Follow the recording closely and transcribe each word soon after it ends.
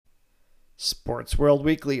Sports World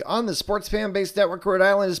Weekly on the Sports Fan Base Network Rhode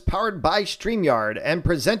Island is powered by StreamYard and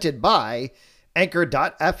presented by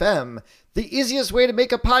Anchor.fm, the easiest way to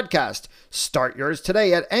make a podcast. Start yours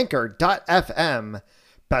today at Anchor.fm.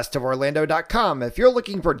 BestofOrlando.com. If you're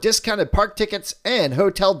looking for discounted park tickets and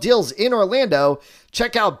hotel deals in Orlando,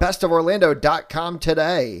 check out BestofOrlando.com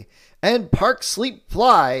today. And Park Sleep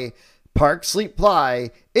Fly. Park Sleep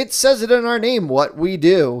Fly. It says it in our name what we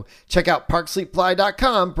do. Check out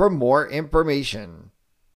ParkSleepFly.com for more information.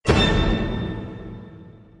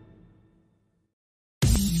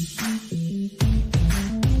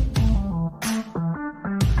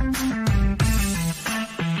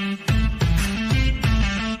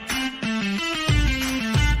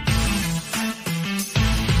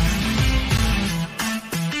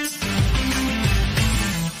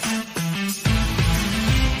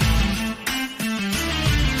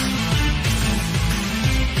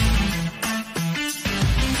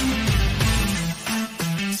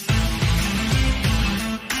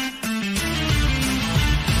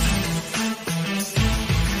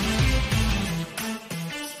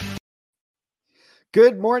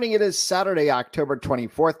 Good morning. It is Saturday, October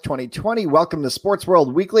 24th, 2020. Welcome to Sports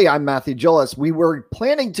World Weekly. I'm Matthew Gillis. We were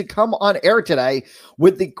planning to come on air today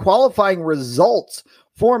with the qualifying results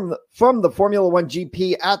from the Formula One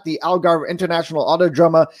GP at the Algarve International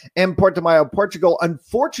Autodromo in Portimao, Portugal.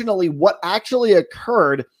 Unfortunately, what actually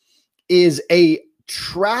occurred is a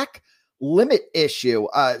track limit issue.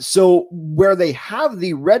 So where they have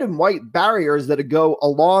the red and white barriers that go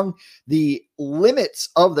along the limits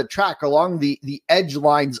of the track, along the edge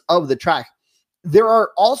lines of the track, there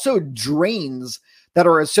are also drains that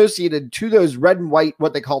are associated to those red and white,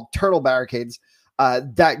 what they call turtle barricades,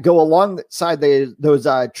 that go alongside those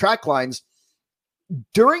track lines.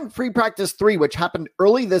 During free practice 3, which happened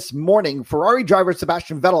early this morning, Ferrari driver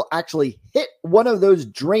Sebastian Vettel actually hit one of those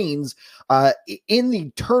drains in the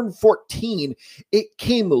turn 14. It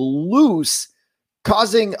came loose,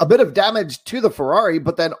 causing a bit of damage to the Ferrari,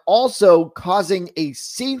 but then also causing a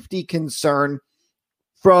safety concern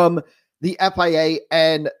from the FIA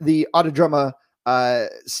and the Autodromo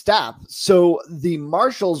staff. So the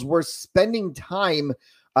marshals were spending time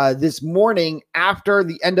this morning after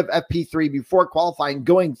the end of FP3 before qualifying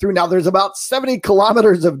going through. Now there's about 70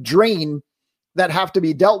 kilometers of drain that have to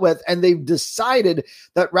be dealt with, and they've decided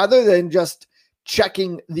that rather than just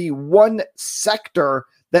checking the one sector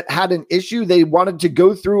that had an issue, they wanted to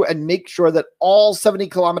go through and make sure that all 70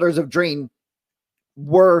 kilometers of drain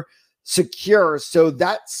were secure. So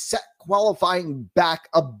that set qualifying back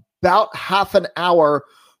about half an hour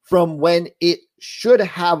from when it should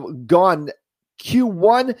have gone.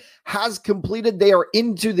 Q1 has completed. They are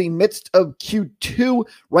into the midst of Q2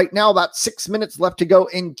 right now, about 6 minutes left to go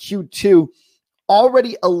in Q2.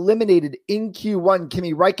 Already eliminated in Q1,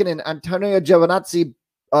 Kimi Räikkönen, Antonio Giovinazzi,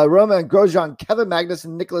 Romain Grosjean, Kevin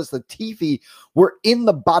Magnussen, Nicholas Latifi were in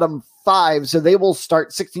the bottom 5. So they will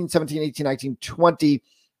start 16, 17, 18, 19, 20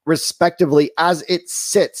 respectively. As it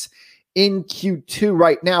sits in Q2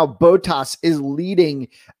 right now, Bottas is leading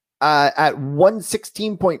at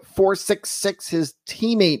 116.466. His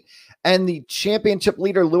teammate and the championship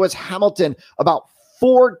leader, Lewis Hamilton, about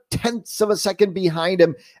 0.4 of a second behind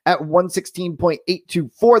him at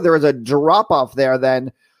 116.824. There is a drop off there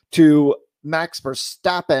then to Max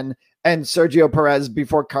Verstappen and Sergio Perez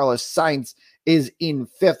before Carlos Sainz is in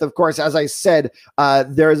 5th. Of course, as I said,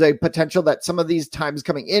 there is a potential that some of these times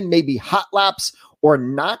coming in may be hot laps or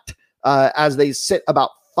not, as they sit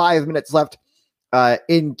about 5 minutes left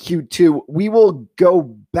in Q2. We will go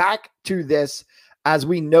back to this as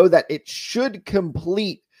we know that it should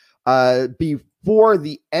complete before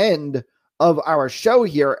the end of our show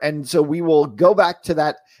here. And so we will go back to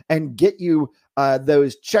that and get you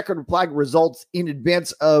those checkered flag results in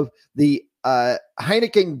advance of the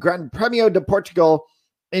Heineken Gran Premio de Portugal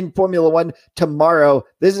in Formula One tomorrow.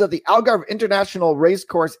 This is at the Algarve International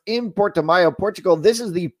Racecourse in Portimao, Portugal. This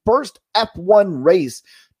is the first F1 race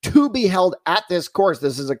to be held at this course.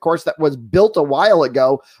 This is a course that was built a while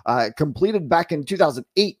ago, completed back in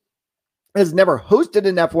 2008. Has never hosted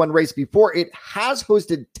an F1 race before. It has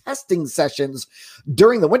hosted testing sessions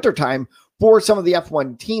during the wintertime for some of the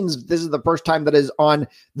F1 teams. This is the first time that is on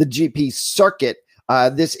the GP circuit.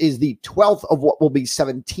 This is the 12th of what will be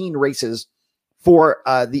 17 races for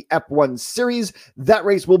the F1 series. That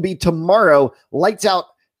race will be tomorrow, lights out,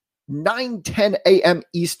 9:10 a.m.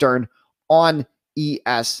 Eastern on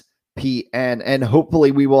ESPN. And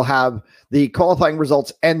hopefully we will have the qualifying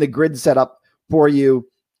results and the grid set up for you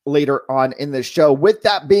later on in the show. With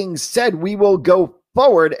that being said, we will go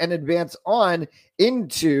forward and advance on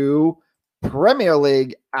into Premier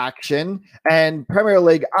League action, and Premier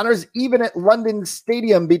League honors even at London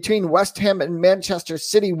Stadium between West Ham and Manchester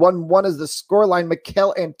City. 1-1 is the scoreline.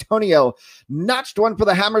 Mikel Antonio notched one for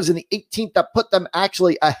the Hammers in the 18th that put them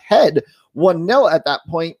actually ahead 1-0 at that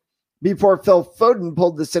point before Phil Foden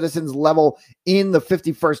pulled the Citizens level in the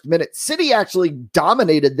 51st minute. City actually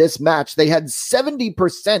dominated this match. They had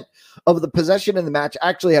 70% of the possession in the match,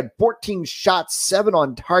 actually had 14 shots, 7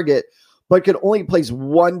 on target, but could only place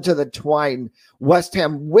 1 to the twine. West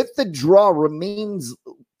Ham, with the draw, remains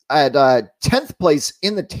at 10th place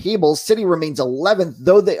in the table. City remains 11th,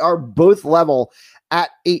 though they are both level at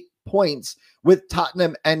 8 points with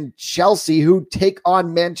Tottenham and Chelsea, who take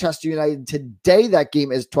on Manchester United today. That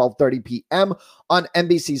game is 12:30 p.m. on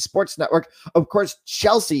NBC Sports Network. Of course,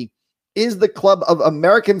 Chelsea is the club of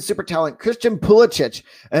American super talent Christian Pulisic,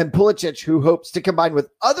 and Pulisic, who hopes to combine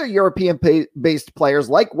with other European-based players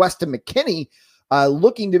like Weston McKennie,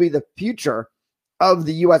 looking to be the future of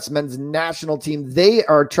the U.S. men's national team. They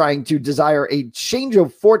are trying to desire a change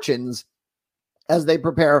of fortunes as they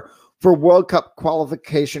prepare for World Cup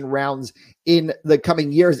qualification rounds in the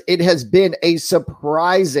coming years. It has been a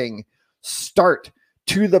surprising start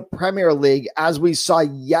to the Premier League, as we saw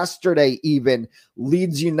yesterday. Even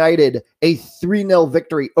Leeds United, a 3-0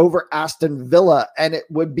 victory over Aston Villa, and it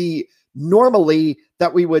would be normally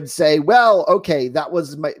that we would say, well, okay, that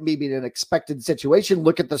was maybe an expected situation.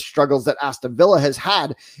 Look at the struggles that Aston Villa has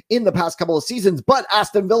had in the past couple of seasons, but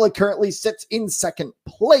Aston Villa currently sits in second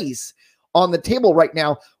place on the table right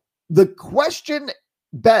now. The question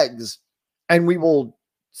begs, and we will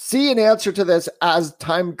see an answer to this as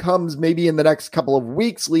time comes, maybe in the next couple of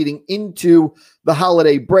weeks leading into the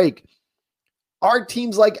holiday break. Are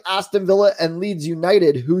teams like Aston Villa and Leeds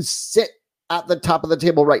United, who sit at the top of the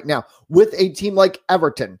table right now, with a team like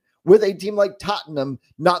Everton, with a team like Tottenham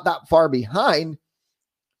not that far behind,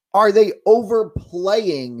 are they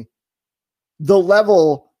overplaying the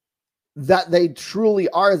level that they truly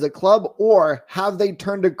are as a club, or have they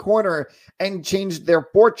turned a corner and changed their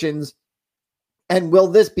fortunes? And will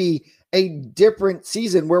this be a different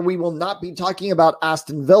season where we will not be talking about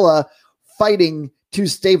Aston Villa fighting to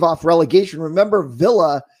stave off relegation? Remember,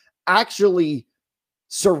 Villa actually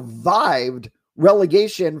survived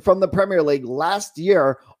relegation from the Premier League last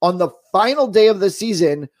year on the final day of the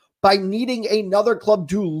season by needing another club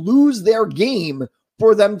to lose their game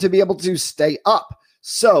for them to be able to stay up.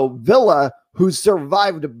 So Villa, who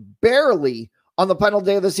survived barely on the final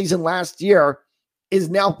day of the season last year, is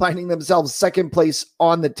now finding themselves second place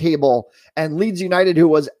on the table. And Leeds United, who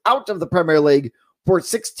was out of the Premier League for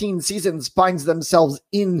 16 seasons, finds themselves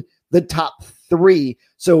in the top 3.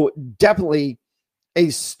 So definitely a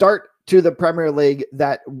start to the Premier League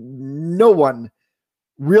that no one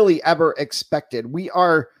really ever expected. We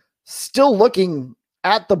are still looking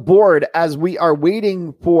at the board as we are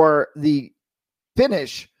waiting for the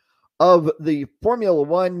finish of the Formula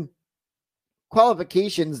One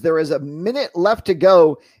qualifications. There is a minute left to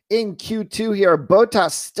go in Q2 here.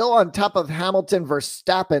 Bottas still on top of Hamilton.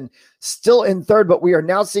 Verstappen still in third, but we are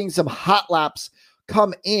now seeing some hot laps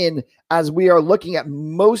come in as we are looking at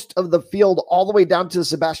most of the field all the way down to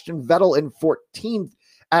Sebastian Vettel in 14th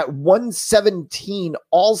at 1:17,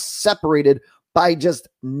 all separated by just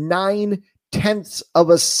 9/10 of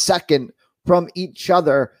a second from each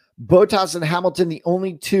other. Bottas and Hamilton, the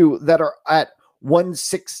only two that are at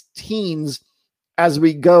 1:16s as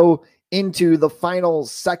we go into the final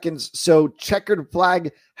seconds. So checkered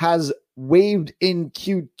flag has waved in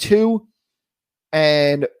Q2,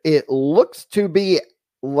 and it looks to be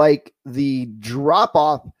like the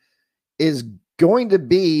drop-off is going to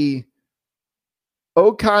be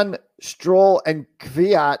Ocon, Stroll, and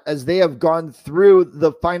Kvyat as they have gone through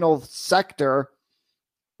the final sector.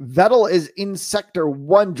 Vettel is in sector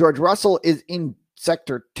 1. George Russell is in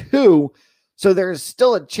sector 2. So there's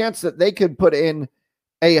still a chance that they could put in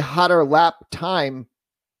a hotter lap time.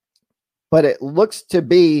 But it looks to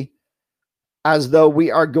be as though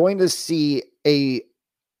we are going to see a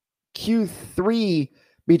Q3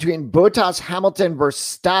 between Bottas, Hamilton,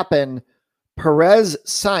 Verstappen, Perez,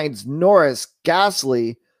 Sainz, Norris,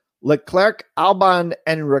 Gasly, Leclerc, Albon,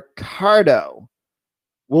 and Ricciardo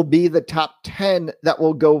will be the top 10 that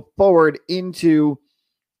will go forward into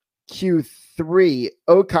Q3.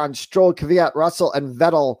 Ocon, Stroll, Kvyat, Russell, and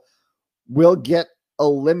Vettel will get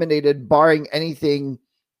eliminated, barring anything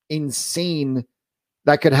insane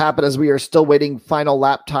that could happen, as we are still waiting final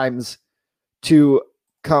lap times to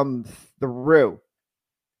come through.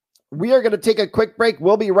 We are going to take a quick break.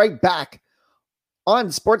 We'll be right back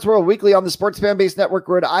on Sports World Weekly on the Sports Fan Base Network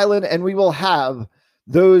Rhode Island, and we will have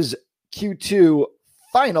those Q2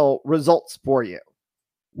 final results for you.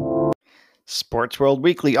 Sports World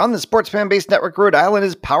Weekly on the Sports Fan Base Network Rhode Island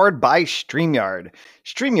is powered by StreamYard.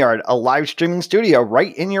 StreamYard, a live streaming studio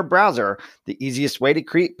right in your browser, the easiest way to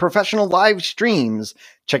create professional live streams.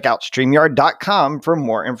 Check out StreamYard.com for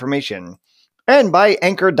more information. And by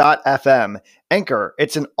Anchor.fm. Anchor,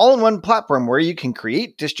 it's an all-in-one platform where you can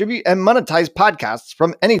create, distribute, and monetize podcasts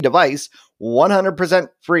from any device 100%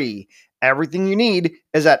 free. Everything you need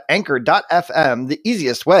is at Anchor.fm, the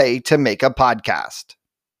easiest way to make a podcast.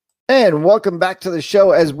 And welcome back to the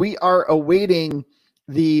show as we are awaiting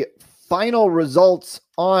the final results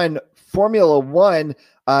on Formula One.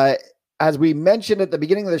 As we mentioned at the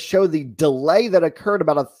beginning of the show, the delay that occurred,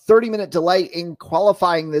 about a 30-minute delay in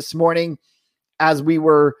qualifying this morning as we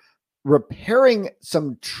were repairing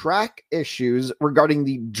some track issues regarding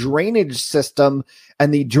the drainage system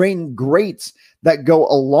and the drain grates that go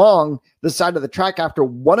along the side of the track after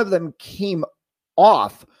one of them came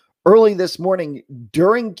off early this morning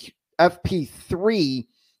during FP3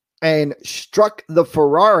 and struck the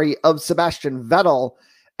Ferrari of Sebastian Vettel.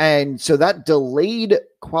 And so that delayed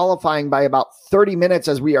qualifying by about 30 minutes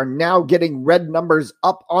as we are now getting red numbers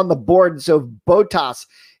up on the board. So Bottas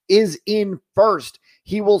is in first.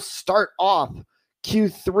 He will start off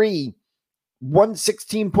Q3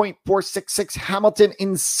 116.466. Hamilton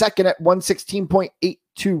in second at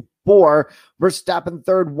 116.824. Verstappen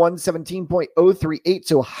third, 117.038.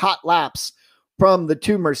 So hot laps from the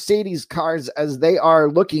two Mercedes cars as they are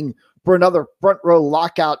looking for another front row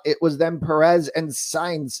lockout. It was then Perez and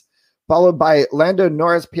Sainz, followed by Lando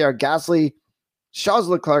Norris, Pierre Gasly, Charles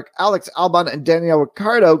Leclerc, Alex Albon, and Daniel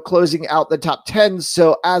Ricciardo closing out the top 10.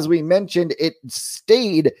 So as we mentioned, it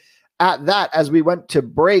stayed at that as we went to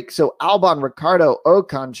break. So Albon, Ricciardo,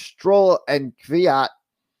 Ocon, Stroll, and Kvyat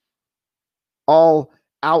all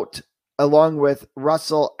out along with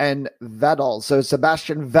Russell and Vettel. So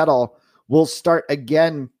Sebastian Vettel will start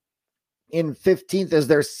again in 15th as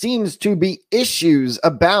there seems to be issues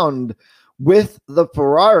abound with the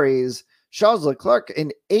Ferraris. Charles Leclerc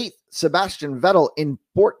in 8th, Sebastian Vettel in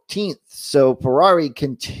 14th. So Ferrari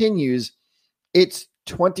continues its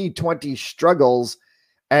 2020 struggles,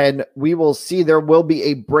 and we will see there will be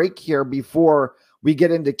a break here before we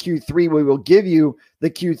get into Q3. We will give you the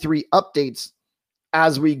Q3 updates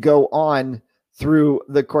as we go on through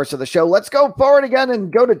the course of the show. Let's go forward again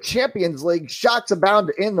and go to Champions League. Shocks abound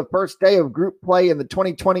in the first day of group play in the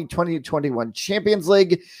 2020-2021 Champions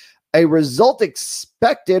League. A result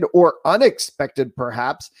expected or unexpected,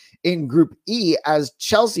 perhaps, in Group E as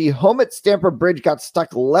Chelsea, home at Stamford Bridge, got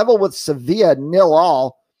stuck level with Sevilla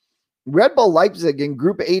 0-0. Red Bull Leipzig in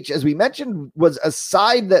Group H, as we mentioned, was a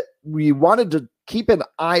side that we wanted to keep an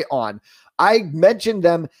eye on. I mentioned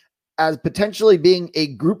them as potentially being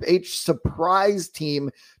a Group H surprise team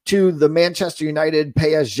to the Manchester United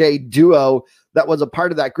PSG duo that was a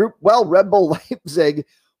part of that group. Well, Red Bull Leipzig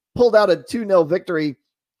pulled out a 2-0 victory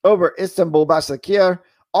over Istanbul Başakşehir.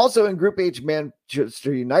 Also in Group H,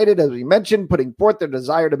 Manchester United, as we mentioned, putting forth their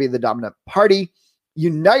desire to be the dominant party.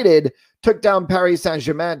 United took down Paris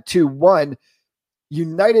Saint-Germain 2-1.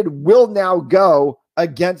 United will now go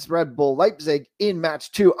against Red Bull Leipzig in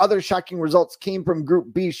match 2. Other shocking results came from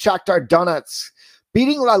Group B. Shakhtar Donetsk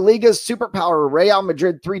beating La Liga's superpower Real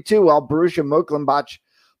Madrid 3-2, while Borussia Mönchengladbach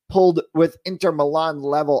pulled with Inter Milan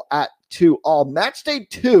level at 2-2. Match day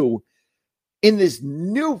 2 in this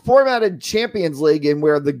new formatted Champions League, in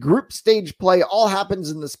where the group stage play all happens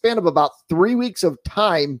in the span of about 3 weeks of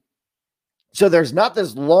time. So there's not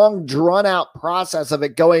this long drawn out process of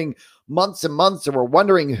it going months and months, and we're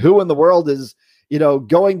wondering who in the world is,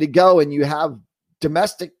 going to go, and you have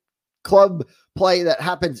domestic club play that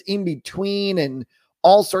happens in between and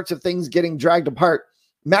all sorts of things getting dragged apart.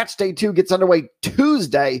 Match day 2 gets underway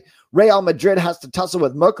Tuesday. Real Madrid has to tussle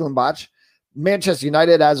with Mönchengladbach. Manchester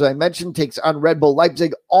United, as I mentioned, takes on Red Bull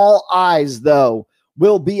Leipzig. All eyes, though,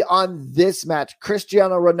 will be on this match.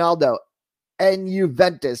 Cristiano Ronaldo and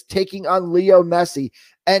Juventus taking on Leo Messi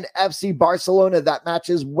and FC Barcelona. That match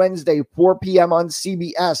is Wednesday, 4 p.m. on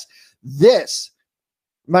CBS. This,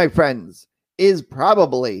 my friends, is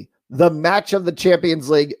probably the match of the Champions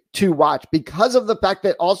League to watch because of the fact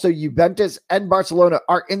that also Juventus and Barcelona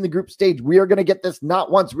are in the group stage. We are going to get this not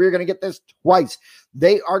once. We are going to get this twice.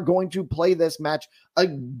 They are going to play this match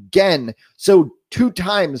again. So 2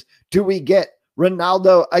 times do we get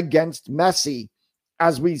Ronaldo against Messi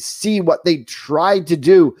as we see what they tried to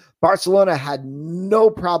do. Barcelona had no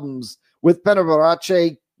problems with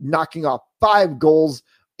Fenerbahce knocking off 5 goals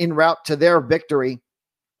en route to their victory.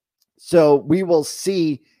 So we will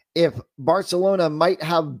see if Barcelona might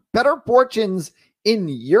have better fortunes in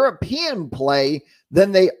European play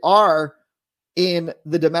than they are in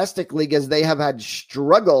the domestic league, as they have had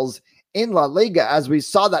struggles in La Liga, as we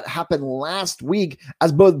saw that happen last week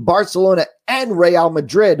as both Barcelona and Real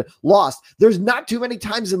Madrid lost. There's not too many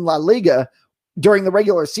times in La Liga during the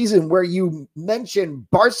regular season where you mention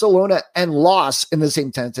Barcelona and loss in the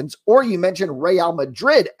same sentence, or you mention Real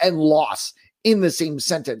Madrid and loss in the same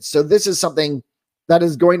sentence. So this is something that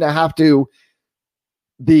is going to have to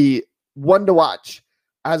be one to watch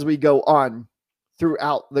as we go on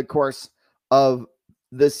throughout the course of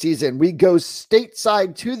the season. We go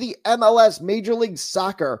stateside to the MLS. Major League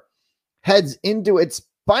Soccer heads into its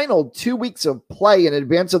final 2 weeks of play in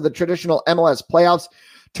advance of the traditional MLS playoffs.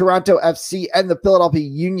 Toronto FC and the Philadelphia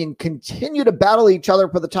Union continue to battle each other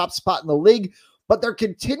for the top spot in the league, but there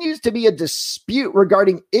continues to be a dispute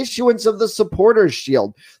regarding issuance of the Supporters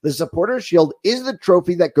Shield. The Supporters Shield is the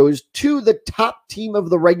trophy that goes to the top team of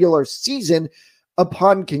the regular season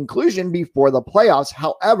upon conclusion before the playoffs.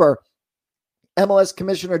 However, MLS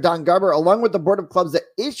Commissioner Don Garber, along with the board of clubs that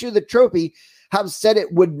issue the trophy, have said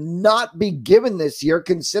it would not be given this year,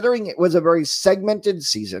 considering it was a very segmented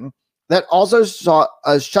season that also saw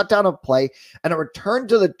a shutdown of play and a return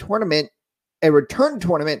tournament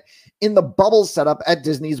in the bubble setup at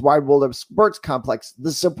Disney's Wide World of Sports complex.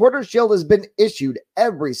 The Supporters Shield has been issued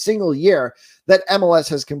every single year that MLS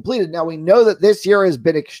has completed. Now, we know that this year has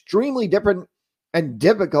been extremely different and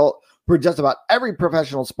difficult for just about every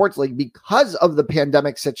professional sports league because of the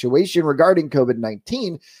pandemic situation regarding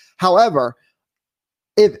COVID-19. However,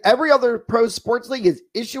 if every other pro sports league is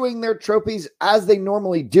issuing their trophies as they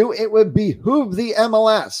normally do, it would behoove the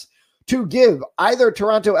MLS to give either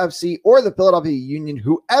Toronto FC or the Philadelphia Union,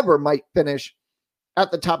 whoever might finish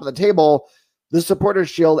at the top of the table, the Supporters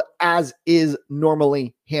Shield as is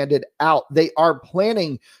normally handed out. They are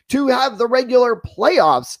planning to have the regular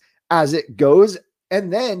playoffs as it goes,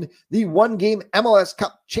 and then the one-game MLS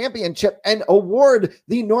Cup championship, and award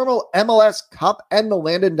the normal MLS Cup and the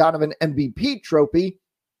Landon Donovan MVP trophy.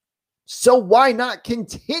 So why not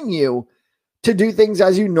continue to do things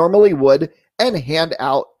as you normally would and hand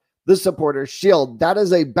out the Supporters Shield? That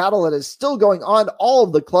is a battle that is still going on. All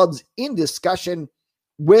of the clubs in discussion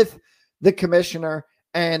with the commissioner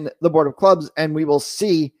and the board of clubs, and we will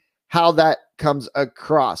see how that comes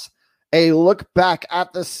across. A look back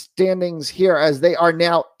at the standings here as they are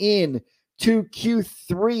now in to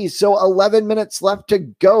Q3. So 11 minutes left to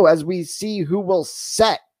go as we see who will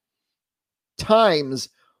set times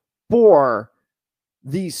for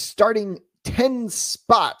the starting 10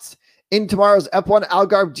 spots in tomorrow's F1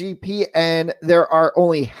 Algarve GP, and there are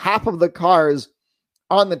only half of the cars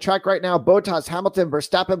on the track right now. Bottas, Hamilton,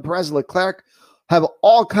 Verstappen, Perez, Leclerc have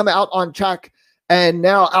all come out on track, and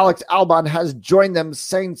now Alex Albon has joined them.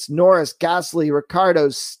 Sainz, Norris, Gasly, Ricciardo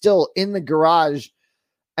still in the garage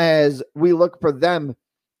as we look for them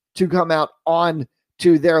to come out on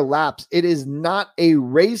to their laps. It is not a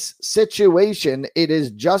race situation. It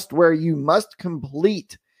is just where you must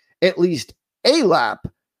complete at least a lap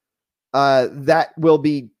that will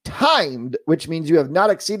be timed, which means you have not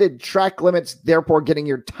exceeded track limits, therefore getting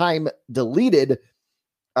your time deleted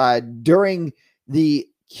during the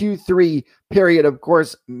Q3 period. Of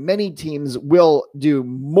course, many teams will do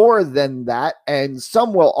more than that, and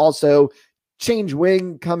some will also change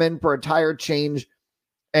wing, come in for a tire change,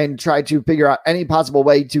 and try to figure out any possible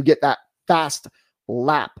way to get that fast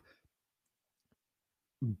lap.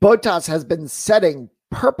 Bottas has been setting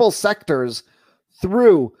purple sectors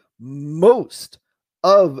through most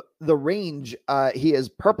of the range. He is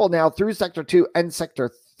purple now through sector 2 and sector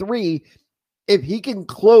 3. If he can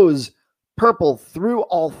close purple through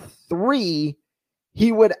all 3,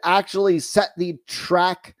 he would actually set the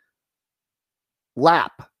track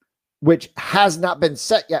lap, which has not been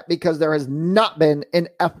set yet because there has not been an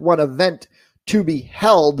F1 event to be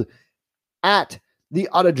held at the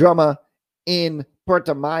Autodromo in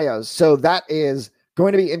Portimao. So that is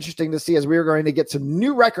going to be interesting to see, as we are going to get some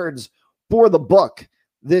new records for the book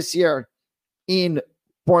this year in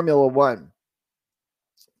Formula One.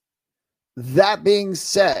 That being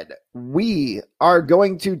said, we are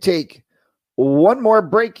going to take one more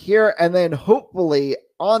break here, and then hopefully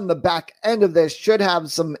on the back end of this should have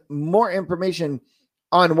some more information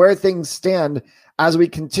on where things stand as we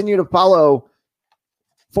continue to follow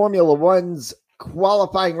Formula One's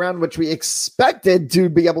qualifying round, which we expected to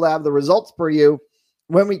be able to have the results for you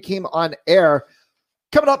when we came on air.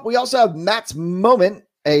 Coming up, we also have Matt's Moment,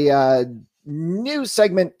 a new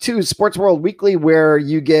segment to Sports World Weekly, where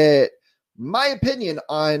you get my opinion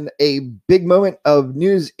on a big moment of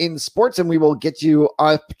news in sports, and we will get you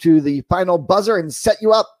up to the final buzzer and set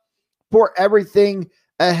you up for everything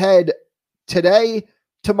ahead today,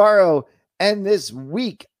 tomorrow, and this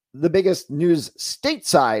week. The biggest news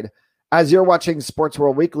stateside as you're watching Sports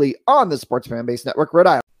World Weekly on the Sports Fan Base Network, Rhode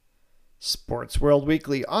Island. Sports World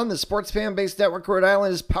Weekly on the Sports Fan Base Network, Rhode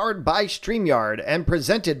Island is powered by StreamYard and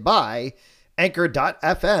presented by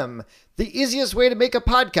Anchor.fm, the easiest way to make a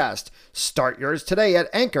podcast. Start yours today at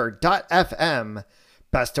Anchor.fm.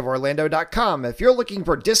 BestofOrlando.com. If you're looking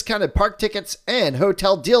for discounted park tickets and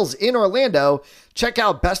hotel deals in Orlando, check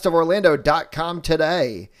out BestofOrlando.com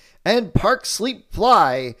today. And Park Sleep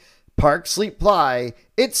Fly. Park Sleep Fly.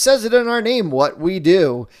 It says it in our name what we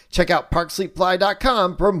do. Check out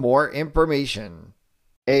ParkSleepFly.com for more information.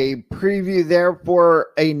 A preview there for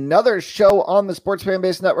another show on the Sports Fan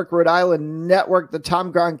Base Network, Rhode Island Network, the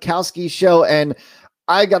Tom Gronkowski Show. And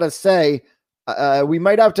I got to say, we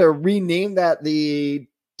might have to rename that the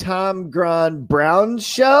Tom Gron Brown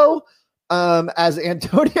Show, as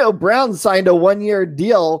Antonio Brown signed a one-year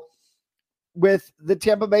deal with the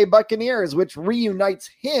Tampa Bay Buccaneers, which reunites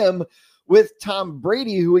him with Tom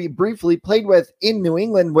Brady, who he briefly played with in New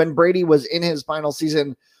England when Brady was in his final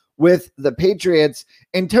season with the Patriots.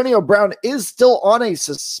 Antonio Brown is still on a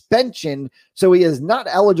suspension, so he is not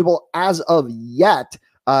eligible as of yet.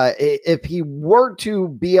 If he were to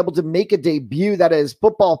be able to make a debut that is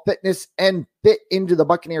football fitness and fit into the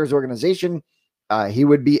Buccaneers organization, he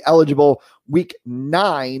would be eligible week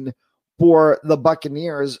 9 for the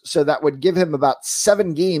Buccaneers. So that would give him about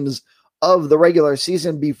 7 games of the regular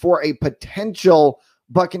season before a potential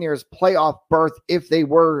Buccaneers playoff berth. If they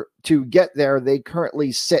were to get there, they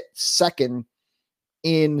currently sit second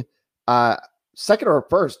in second or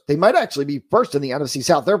first. They might actually be first in the NFC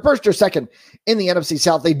South. They're first or second in the NFC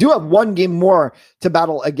South. They do have 1 game more to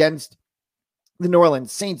battle against the New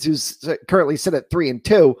Orleans Saints, who currently sit at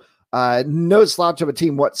 3-2. No slouch of a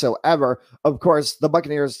team whatsoever. Of course, the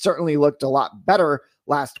Buccaneers certainly looked a lot better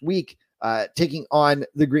last week, taking on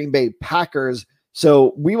the Green Bay Packers.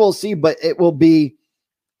 So we will see, but it will be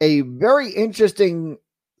a very interesting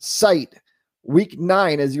sight week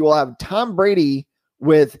 9, as you will have Tom Brady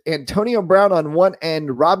with Antonio Brown on one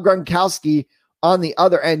end, Rob Gronkowski on the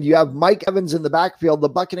other end. You have Mike Evans in the backfield. The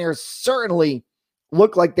Buccaneers certainly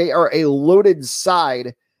look like they are a loaded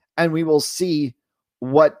side, and we will see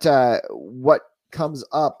what comes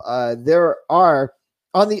up. There are,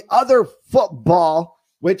 on the other football,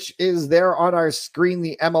 which is there on our screen,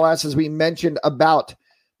 the MLS, as we mentioned about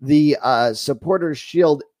the Supporters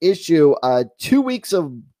Shield issue. 2 weeks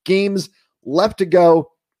of games left to go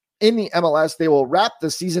in the MLS. They will wrap the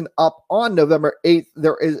season up on November 8th.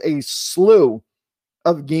 There is a slew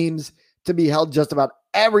of games to be held. Just about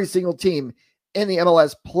every single team in the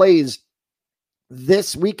MLS plays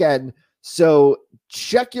this weekend. So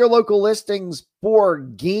check your local listings for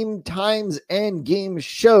game times and game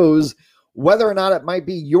shows, whether or not it might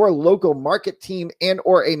be your local market team and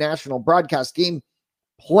or a national broadcast game.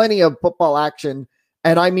 Plenty of football action.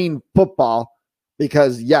 And I mean football,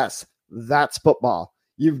 because yes, that's football.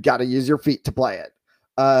 You've got to use your feet to play it.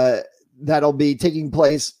 That'll be taking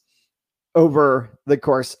place over the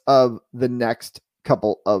course of the next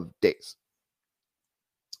couple of days.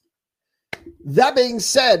 That being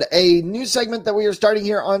said, a new segment that we are starting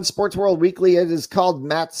here on Sports World Weekly. It is called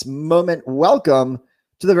Matt's Moment. Welcome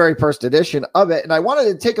to the very first edition of it. And I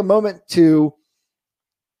wanted to take a moment to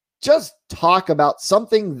just talk about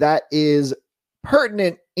something that is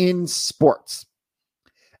pertinent in sports.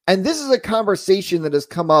 And this is a conversation that has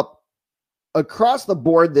come up across the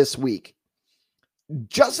board this week.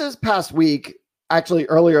 Just this past week, actually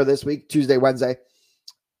earlier this week, Tuesday, Wednesday,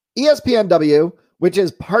 ESPNW, which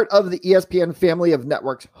is part of the ESPN family of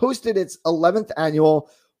networks, hosted its 11th annual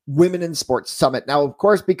Women in Sports Summit. Now, of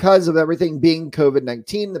course, because of everything being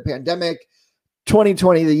COVID-19, the pandemic,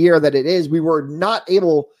 2020, the year that it is, we were not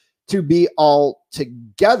able to be all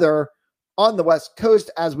together on the West Coast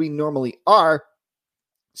as we normally are.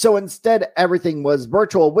 So instead, everything was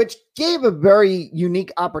virtual, which gave a very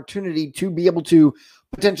unique opportunity to be able to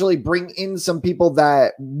potentially bring in some people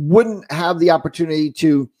that wouldn't have the opportunity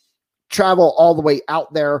to travel all the way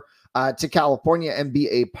out there to California and be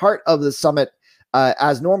a part of the summit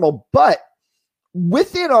as normal. But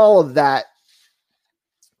within all of that,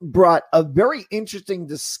 brought a very interesting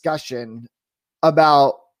discussion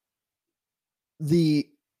about the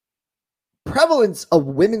prevalence of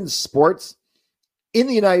women's sports in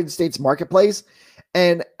the United States marketplace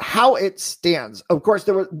and how it stands. Of course,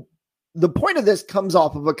 the point of this comes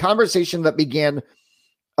off of a conversation that began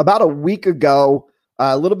about a week ago,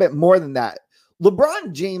 a little bit more than that.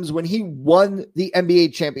 LeBron James, when he won the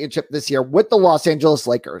NBA championship this year with the Los Angeles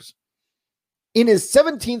Lakers, in his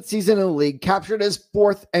 17th season in the league, captured his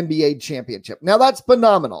 4th NBA championship. Now, that's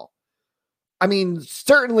phenomenal. I mean,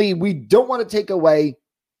 certainly we don't want to take away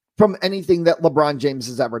from anything that LeBron James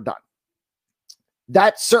has ever done.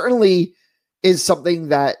 that certainly is something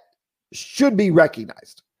that should be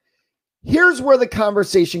recognized. Here's where the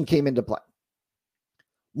conversation came into play.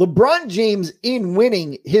 LeBron James, in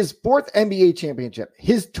winning his fourth NBA championship,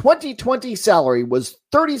 his 2020 salary was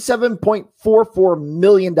 $37.44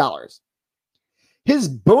 million. His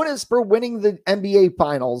bonus for winning the NBA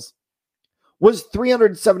Finals was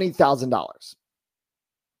 $370,000.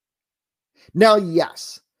 Now,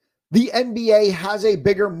 yes, the NBA has a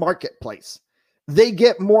bigger marketplace. They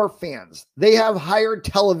get more fans. They have higher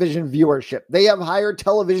television viewership. They have higher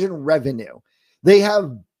television revenue. They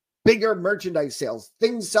have bigger merchandise sales.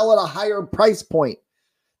 Things sell at a higher price point.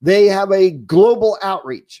 They have a global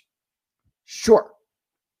outreach. Sure.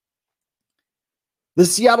 The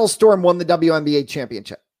Seattle Storm won the WNBA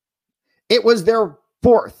championship. It was their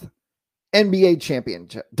fourth WNBA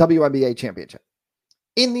championship.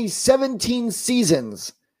 In the 17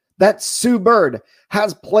 seasons that Sue Bird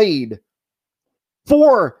has played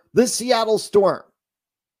for the Seattle Storm,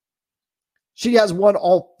 she has won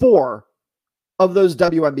all 4 of those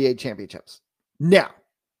WNBA championships. Now,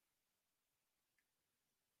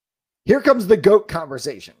 here comes the GOAT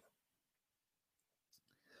conversation.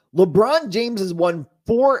 LeBron James has won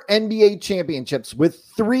 4 NBA championships with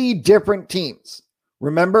 3 different teams.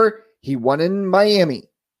 Remember, he won in Miami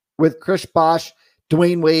with Chris Bosh,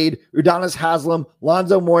 Dwayne Wade, Udonis Haslem,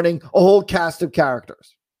 Lonzo Mourning, a whole cast of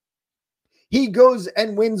characters. He goes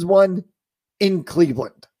and wins one in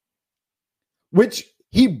Cleveland, which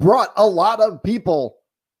he brought a lot of people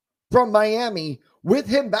from Miami with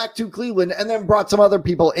him back to Cleveland and then brought some other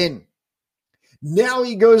people in. Now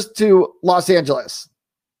he goes to Los Angeles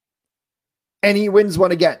and he wins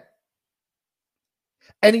one again.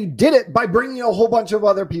 And he did it by bringing a whole bunch of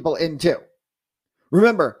other people in too.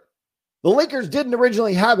 Remember, the Lakers didn't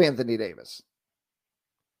originally have Anthony Davis.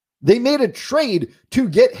 They made a trade to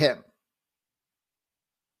get him.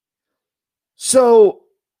 So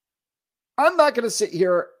I'm not going to sit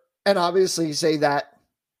here and obviously say that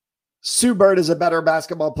Sue Bird is a better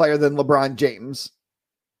basketball player than LeBron James,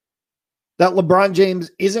 that LeBron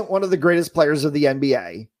James isn't one of the greatest players of the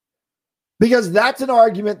NBA, because that's an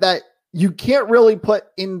argument that you can't really put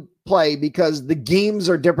in play because the games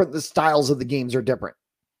are different. The styles of the games are different.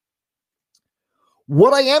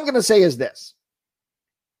 What I am going to say is this.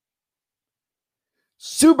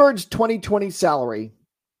 Sue Bird's 2020 salary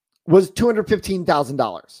was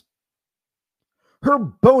 $215,000. Her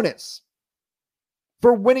bonus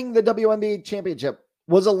for winning the WNBA championship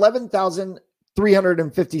was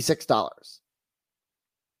 $11,356.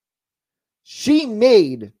 She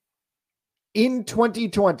made in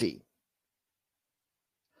 2020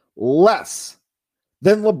 less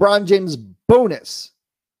than LeBron James' bonus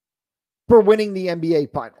for winning the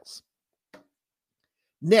NBA Finals.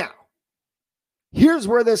 Now, here's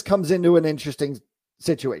where this comes into an interesting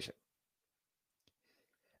situation.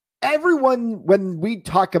 Everyone, when we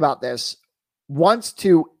talk about this, wants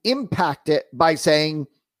to impact it by saying,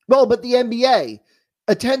 well, but the NBA,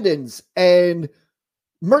 attendance and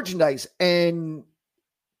merchandise and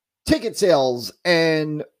ticket sales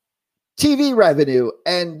and TV revenue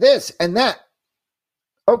and this and that.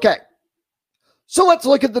 Okay, so let's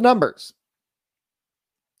look at the numbers.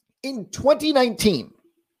 In 2019,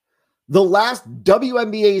 the last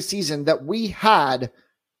WNBA season that we had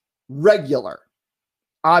regular,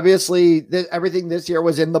 obviously everything this year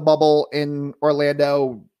was in the bubble in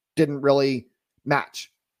Orlando, didn't really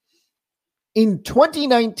match. In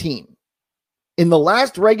 2019, in the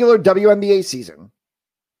last regular WNBA season,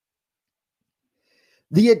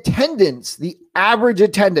 the attendance, the average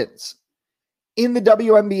attendance in the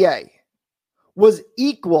WNBA was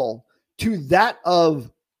equal to that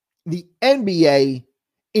of the NBA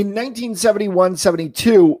in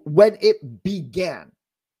 1971-72 when it began.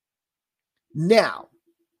 Now,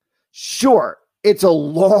 sure, it's a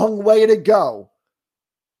long way to go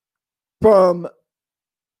from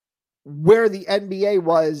where the NBA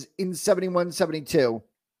was in 71-72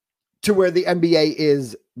 to where the NBA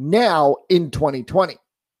is now in 2020.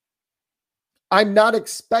 I'm not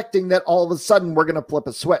expecting that all of a sudden we're going to flip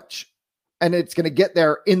a switch and it's going to get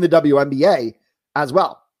there in the WNBA as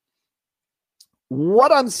well.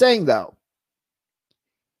 What I'm saying, though,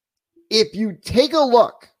 if you take a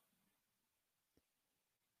look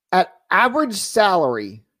at average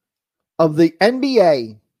salary of the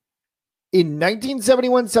NBA in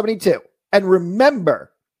 1971-72, and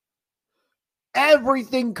remember,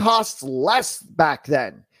 everything costs less back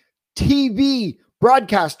then. TV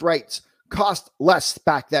broadcast rights cost less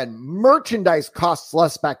back then. Merchandise costs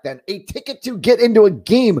less back then. A ticket to get into a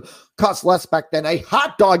game costs less back then. A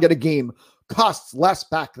hot dog at a game costs less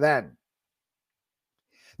back then.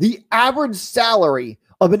 The average salary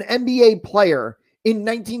of an NBA player in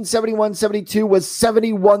 1971-72 was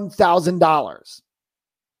 $71,000.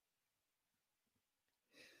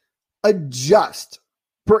 Adjust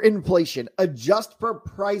for inflation, adjust for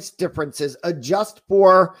price differences, adjust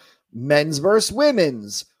for men's versus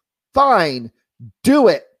women's. Fine, do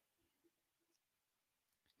it.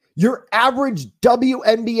 Your average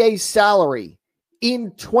WNBA salary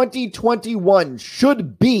in 2021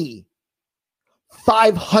 should be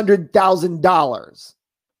 $500,000.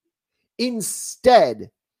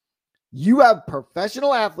 Instead, you have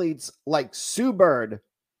professional athletes like Sue Bird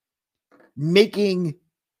making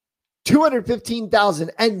 $215,000,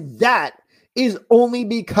 and that is only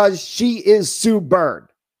because she is Sue Bird.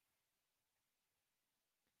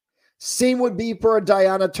 Same would be for a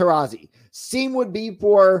Diana Taurasi. Same would be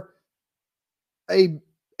for a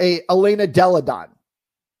Elena Deladon.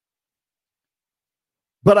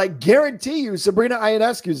 But I guarantee you, Sabrina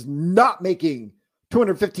Ionescu is not making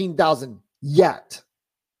 $215,000 yet.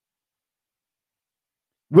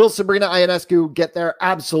 Will Sabrina Ionescu get there?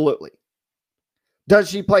 Absolutely. Does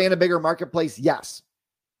she play in a bigger marketplace? Yes.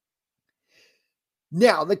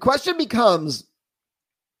 Now, the question becomes,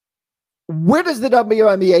 where does the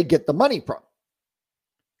WNBA get the money from?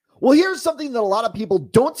 Well, here's something that a lot of people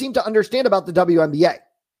don't seem to understand about the WNBA.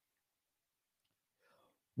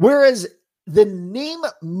 Whereas the name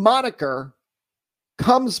moniker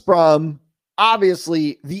comes from,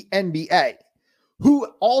 obviously, the NBA, who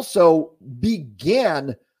also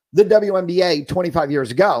began the WNBA 25 years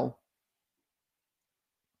ago.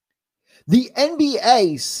 The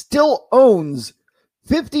NBA still owns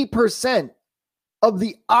 50% of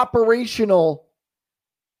the operational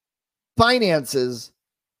finances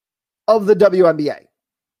of the WNBA.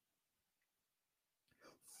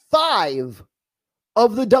 5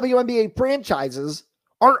 of the WNBA franchises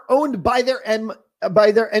are owned by their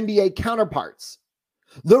NBA counterparts.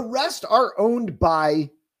 The rest are owned by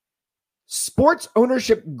sports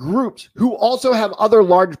ownership groups who also have other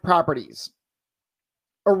large properties,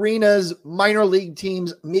 arenas, minor league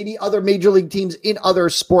teams, maybe other major league teams in other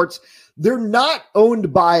sports. They're not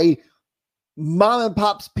owned by mom and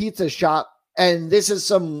pop's pizza shop, and this is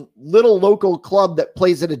some little local club that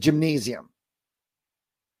plays at a gymnasium.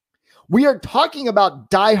 We are talking about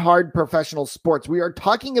diehard professional sports. We are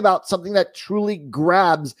talking about something that truly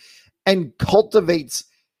grabs and cultivates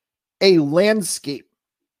a landscape.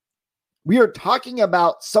 We are talking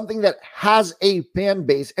about something that has a fan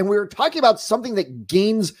base, and we are talking about something that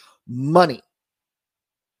gains money.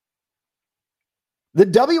 The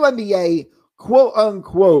WNBA, quote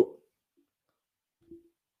unquote,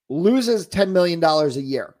 loses $10 million a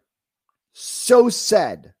year. So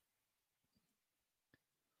said.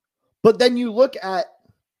 But then you look at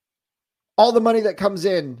all the money that comes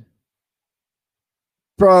in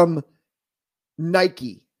from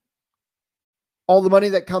Nike, all the money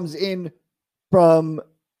that comes in from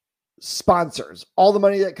sponsors, all the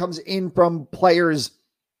money that comes in from players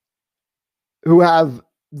who have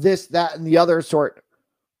this, that, and the other sort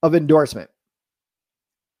of endorsement.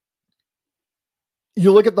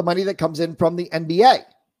 You look at the money that comes in from the NBA.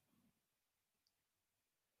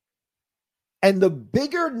 And the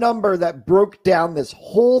bigger number that broke down this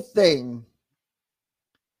whole thing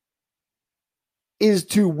is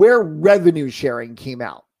to where revenue sharing came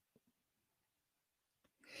out.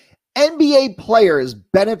 NBA players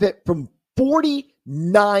benefit from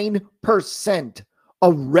 49%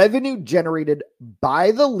 of revenue generated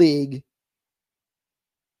by the league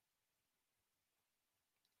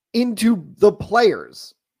into the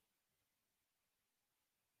players.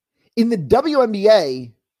 In the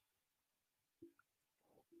WNBA,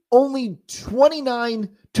 only 29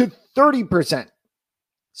 to 30%.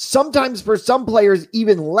 Sometimes for some players,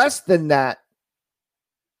 even less than that.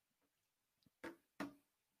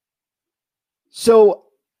 So,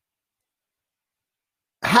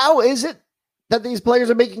 how is it that these players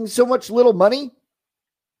are making so much little money?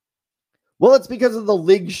 Well, it's because of the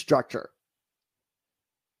league structure.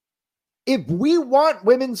 If we want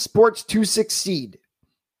women's sports to succeed,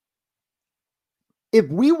 if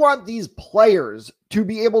we want these players to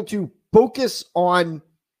be able to focus on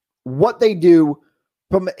what they do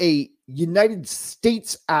from a United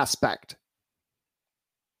States aspect,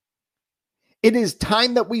 it is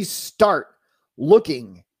time that we start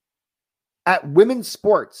looking at women's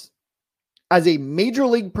sports as a major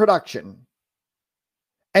league production,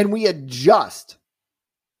 and we adjust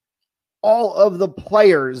all of the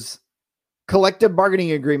players' collective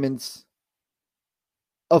bargaining agreements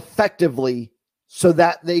effectively so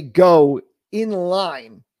that they go in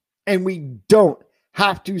line and we don't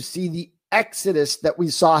have to see the exodus that we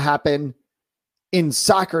saw happen in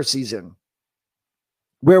soccer season,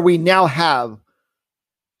 where we now have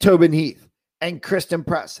Tobin Heath and Kristen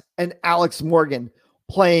Press and Alex Morgan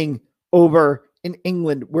playing over in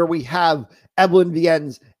England, where we have Evelyn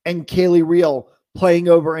Viens and Kaylee Reel playing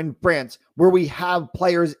over in France, where we have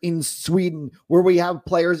players in Sweden, where we have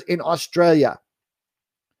players in Australia.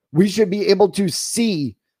 We should be able to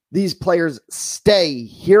see these players stay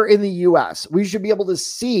here in the US. We should be able to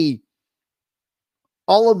see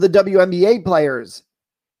all of the WNBA players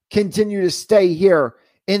continue to stay here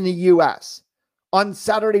in the US. On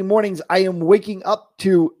Saturday mornings, I am waking up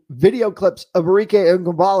to video clips of Arike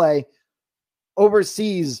Ogunbowale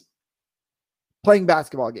overseas playing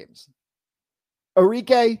basketball games.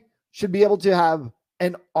 Arike should be able to have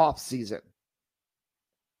an off season.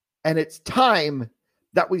 And it's time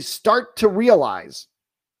that we start to realize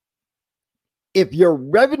if your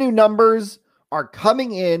revenue numbers are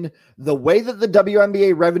coming in the way that the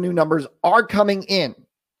WNBA revenue numbers are coming in,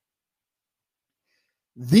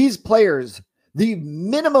 these players, the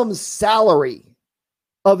minimum salary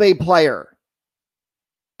of a player,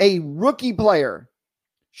 a rookie player,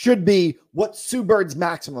 should be what Sue Bird's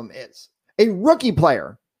maximum is. A rookie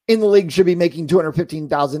player in the league should be making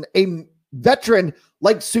 $215,000. A veteran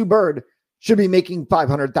like Sue Bird should be making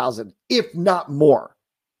 $500,000, if not more.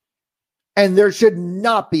 And there should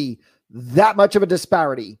not be that much of a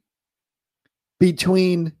disparity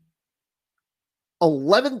between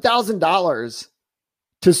 $11,000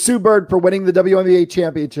 to Sue Bird for winning the WNBA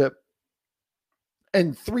championship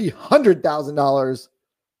and $300,000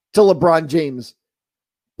 to LeBron James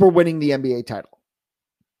for winning the NBA title.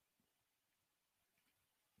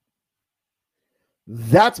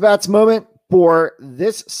 That's Matt's moment for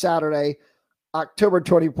this Saturday, October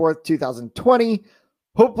 24th, 2020.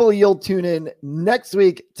 Hopefully you'll tune in next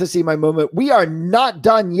week to see my moment. We are not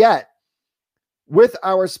done yet with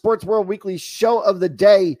our Sports World Weekly show of the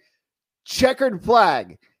day, Checkered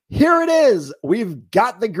Flag. Here it is. We've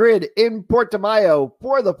got the grid in Portimao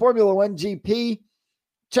for the Formula One GP.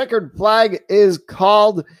 Checkered Flag is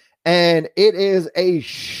called, and it is a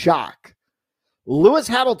shock. Lewis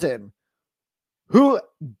Hamilton, who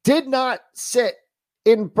did not sit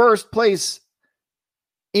in first place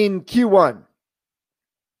in Q1,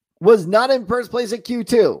 was not in first place at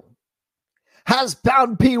Q2, has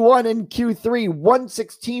found P1 in Q3,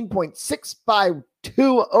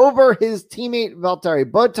 116.652 over his teammate Valtteri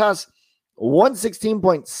Bottas,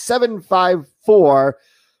 116.754.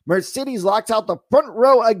 Mercedes locks out the front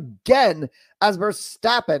row again as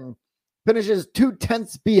Verstappen finishes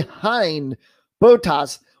 0.2 behind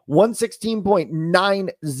Bottas,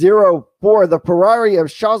 116.904. The Ferrari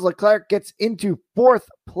of Charles Leclerc gets into fourth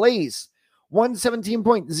place,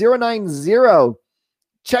 117.090.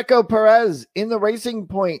 Checo Perez in the Racing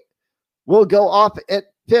Point will go off at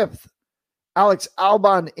fifth. Alex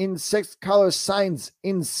Albon in sixth. Carlos Sainz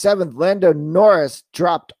in seventh. Lando Norris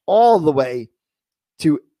dropped all the way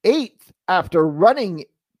to eighth after running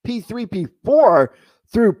P3, P4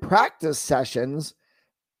 through practice sessions.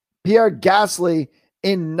 Pierre Gasly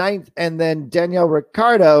in ninth, and then Daniel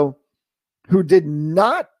Ricciardo, who did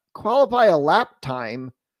not qualify a lap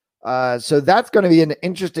time. So that's going to be an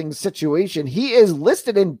interesting situation. He is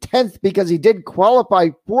listed in 10th because he did qualify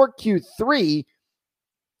for Q3,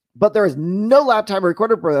 but there is no lap time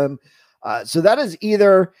recorded for him. So that is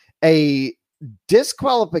either a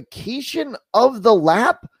disqualification of the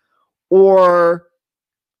lap, or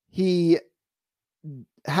he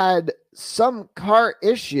had some car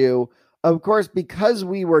issue. Of course, because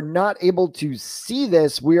we were not able to see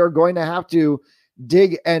this, we are going to have to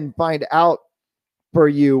dig and find out for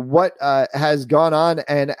you what has gone on.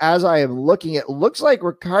 And as I am looking, it looks like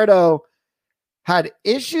Ricciardo had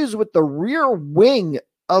issues with the rear wing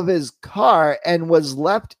of his car and was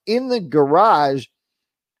left in the garage.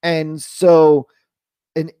 And so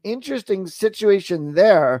an interesting situation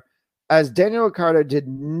there, as Daniel Ricciardo did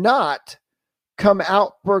not come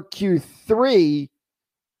out for Q3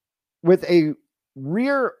 with a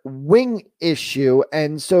rear wing issue.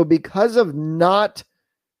 And so because of not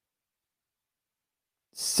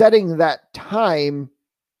setting that time,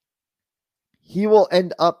 he will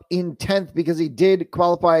end up in 10th because he did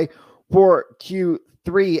qualify for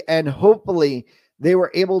Q3, and hopefully they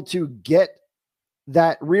were able to get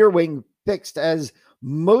that rear wing fixed, as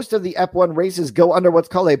most of the F1 races go under what's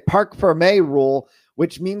called a parc fermé rule,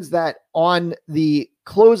 which means that on the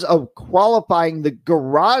close of qualifying, the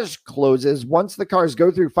garage closes. Once the cars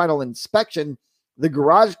go through final inspection, the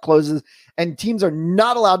garage closes, and teams are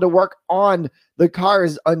not allowed to work on the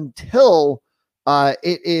cars until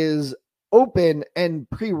it is open and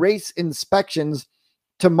pre-race inspections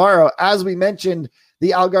tomorrow. As we mentioned,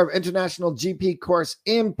 the Algarve International GP course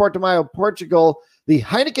in Portimao, Portugal. The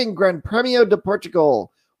Heineken Gran Premio de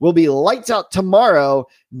Portugal will be lights out tomorrow,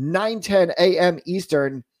 9:10 a.m.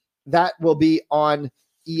 Eastern. That will be on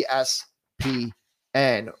ESPN.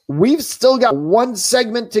 We've still got one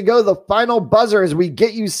segment to go, the final buzzer, as we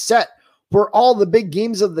get you set for all the big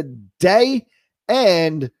games of the day.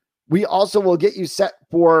 And we also will get you set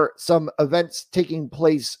for some events taking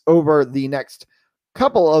place over the next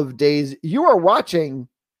couple of days. You are watching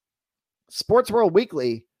Sports World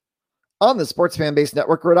Weekly on the Sports Fan Base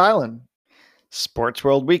Network, Rhode Island. Sports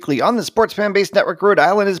World Weekly on the Sports Fan Base Network, Rhode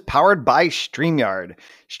Island is powered by StreamYard.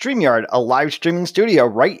 StreamYard, a live streaming studio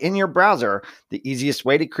right in your browser. The easiest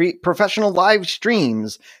way to create professional live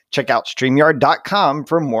streams. Check out StreamYard.com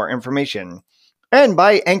for more information. And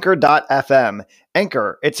by Anchor.fm.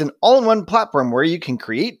 Anchor, it's an all-in-one platform where you can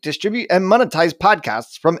create, distribute, and monetize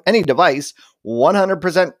podcasts from any device,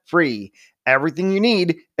 100% free. Everything you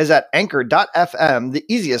need is at Anchor.fm, the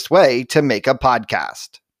easiest way to make a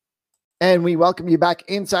podcast. And we welcome you back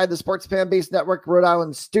inside the Sports Fan Base Network Rhode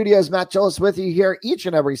Island studios. Matt Gillis with you here each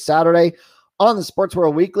and every Saturday on the Sports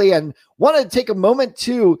World Weekly, and wanted to take a moment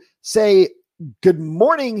to say good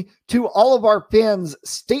morning to all of our fans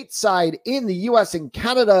stateside in the U.S. and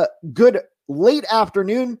Canada. Good late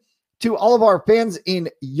afternoon to all of our fans in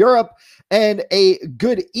Europe, and a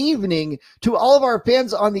good evening to all of our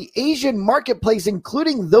fans on the Asian marketplace,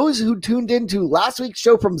 including those who tuned into last week's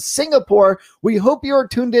show from Singapore. We hope you are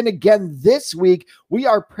tuned in again this week. We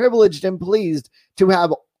are privileged and pleased to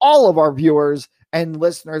have all of our viewers and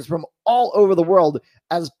listeners from all over the world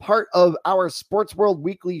as part of our Sports World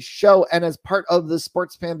Weekly show and as part of the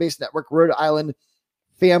Sports Fan Base Network Rhode Island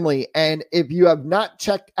family. And if you have not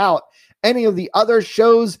checked out any of the other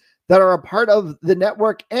shows that are a part of the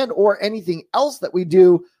network and or anything else that we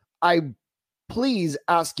do, I please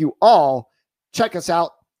ask you all, check us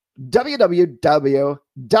out,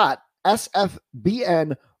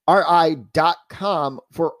 www.sfbnri.com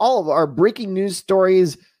for all of our breaking news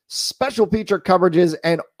stories, special feature coverages,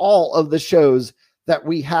 and all of the shows that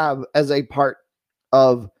we have as a part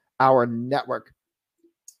of our network.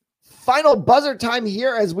 Final buzzer time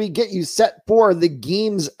here as we get you set for the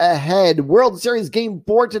games ahead. World Series Game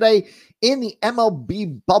 4 today in the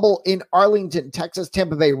MLB bubble in Arlington, Texas.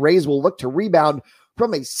 Tampa Bay Rays will look to rebound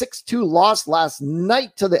from a 6-2 loss last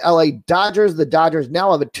night to the LA Dodgers. The Dodgers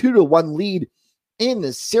now have a 2-1 lead in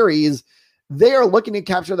the series. They are looking to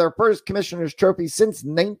capture their first Commissioner's Trophy since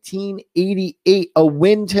 1988. A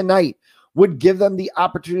win tonight would give them the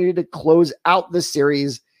opportunity to close out the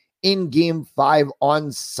series in Game 5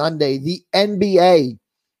 on Sunday. The NBA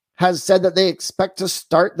has said that they expect to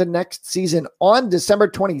start the next season on December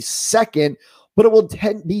 22nd, but it will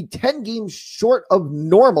be 10 games short of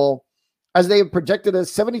normal, as they have projected a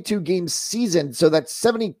 72-game season. So that's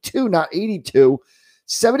 72, not 82.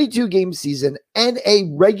 72-game season and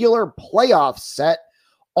a regular playoff set.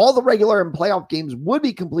 All the regular and playoff games would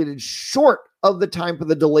be completed short of the time for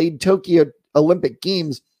the delayed Tokyo Olympic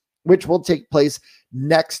Games, which will take place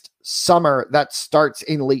next summer. That starts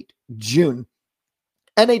in late June.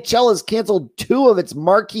 NHL has canceled 2 of its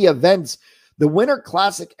marquee events, the Winter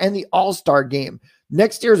Classic and the All-Star Game.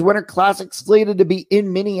 Next year's Winter Classic slated to be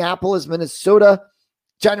in Minneapolis, Minnesota,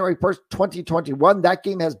 January 1st, 2021. That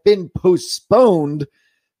game has been postponed.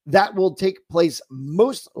 That will take place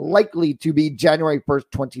most likely to be January 1st,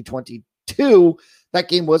 2022. That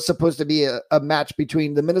game was supposed to be a match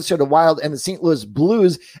between the Minnesota Wild and the St. Louis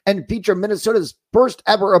Blues and feature Minnesota's first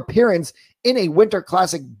ever appearance in a Winter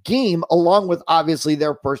Classic game, along with obviously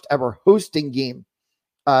their first ever hosting game.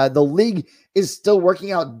 The league is still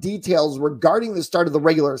working out details regarding the start of the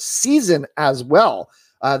regular season as well.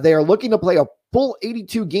 They are looking to play a full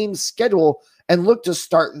 82 game schedule and look to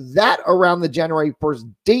start that around the January 1st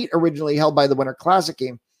date originally held by the Winter Classic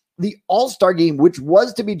game. The All-Star Game, which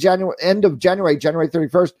was to be end of January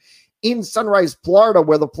 31st, in Sunrise, Florida,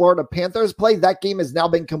 where the Florida Panthers play. That game has now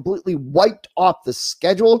been completely wiped off the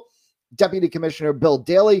schedule. Deputy Commissioner Bill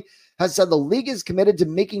Daley has said the league is committed to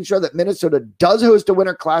making sure that Minnesota does host a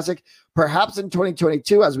Winter Classic, perhaps in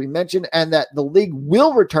 2022, as we mentioned, and that the league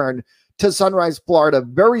will return to Sunrise, Florida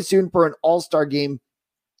very soon for an All-Star Game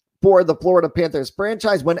for the Florida Panthers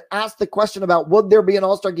franchise. When asked the question about would there be an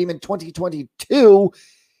All-Star Game in 2022,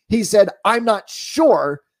 he said, "I'm not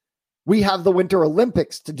sure. We have the Winter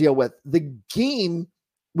Olympics to deal with." The game,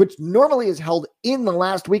 which normally is held in the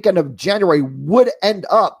last weekend of January, would end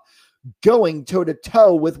up going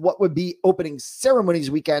toe-to-toe with what would be opening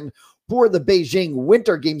ceremonies weekend for the Beijing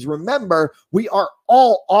Winter Games. Remember, we are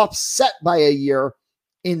all offset by a year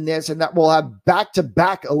in this, and that we'll have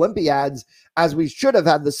back-to-back Olympiads, as we should have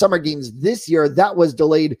had the Summer Games this year. That was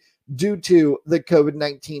delayed due to the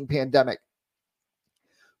COVID-19 pandemic.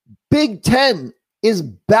 Big Ten is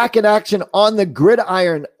back in action on the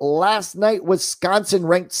gridiron. Last night, Wisconsin,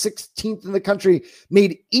 ranked 16th in the country,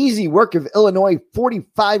 made easy work of Illinois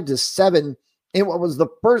 45-7 in what was the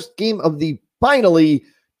first game of the finally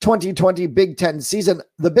 2020 Big Ten season.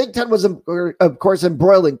 The Big Ten was, of course,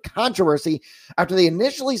 embroiled in controversy after they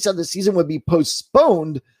initially said the season would be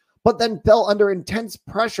postponed, but then fell under intense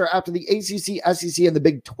pressure after the ACC, SEC, and the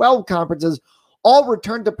Big 12 conferences all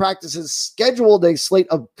returned to practices, scheduled a slate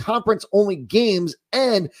of conference-only games,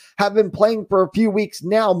 and have been playing for a few weeks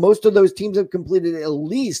now. Most of those teams have completed at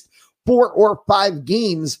least 4 or 5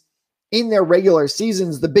 games in their regular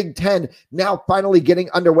seasons. The Big Ten now finally getting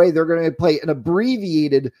underway. They're going to play an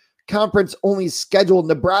abbreviated conference-only schedule.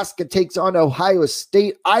 Nebraska takes on Ohio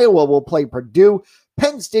State. Iowa will play Purdue.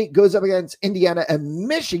 Penn State goes up against Indiana, and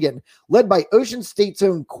Michigan, led by Ocean State's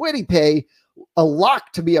own Quiddy, a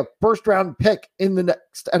lock to be a first-round pick in the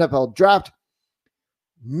next NFL draft.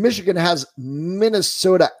 Michigan has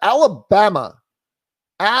Minnesota. Alabama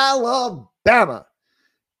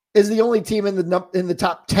is the only team in the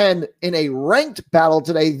top 10 in a ranked battle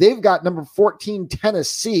today. They've got number 14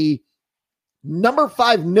 Tennessee, number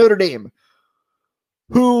 5 Notre Dame,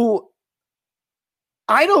 who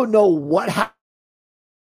I don't know what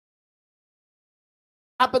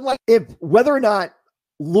happened, like if whether or not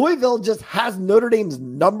Louisville just has Notre Dame's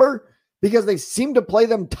number because they seem to play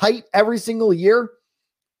them tight every single year,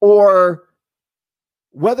 or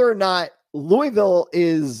whether or not Louisville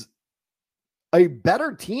is a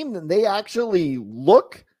better team than they actually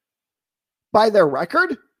look by their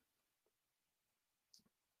record.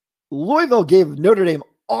 Louisville gave Notre Dame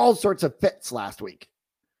all sorts of fits last week,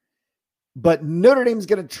 but Notre Dame's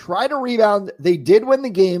going to try to rebound. They did win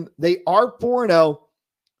the game. They are 4-0.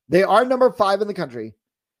 They are number 5 in the country.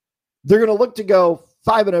 They're going to look to go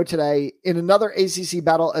 5-0 today in another ACC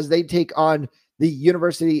battle as they take on the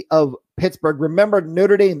University of Pittsburgh. Remember,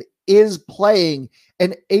 Notre Dame is playing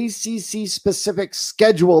an ACC-specific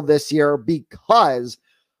schedule this year because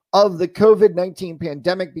of the COVID-19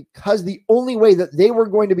 pandemic, because the only way that they were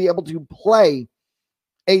going to be able to play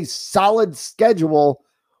a solid schedule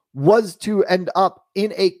was to end up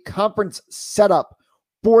in a conference setup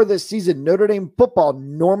for this season. Notre Dame football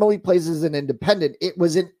normally plays as an independent. It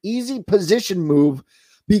was an easy position move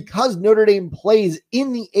because Notre Dame plays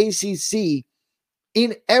in the ACC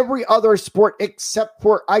in every other sport except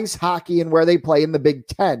for ice hockey, and where they play in the Big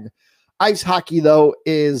Ten. Ice hockey, though,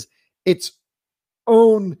 is its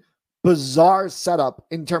own bizarre setup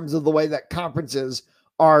in terms of the way that conferences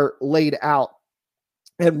are laid out.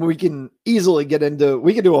 And we can easily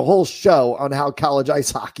we can do a whole show on how college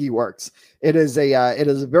ice hockey works. It is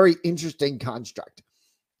a very interesting construct.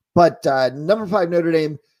 But number 5 Notre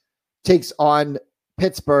Dame takes on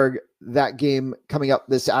Pittsburgh. That game coming up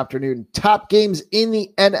this afternoon. Top games in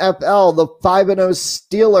the NFL. The 5-0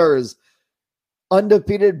 Steelers,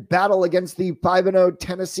 undefeated battle against the 5-0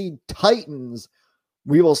 Tennessee Titans.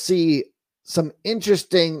 We will see some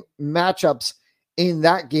interesting matchups in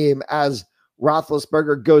that game as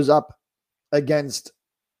Roethlisberger goes up against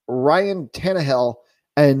Ryan Tannehill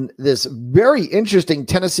and this very interesting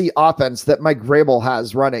Tennessee offense that Mike Vrabel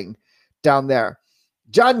has running down there.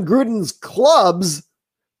 John Gruden's clubs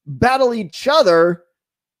battle each other.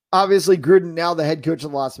 Obviously, Gruden now the head coach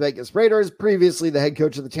of the Las Vegas Raiders, previously the head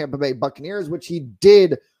coach of the Tampa Bay Buccaneers, which he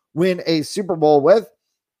did win a Super Bowl with.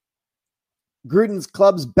 Gruden's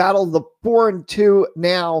clubs battle the 4-2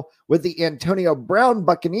 now with the Antonio Brown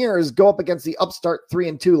Buccaneers go up against the upstart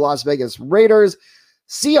 3-2 Las Vegas Raiders.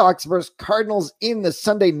 Seahawks versus Cardinals in the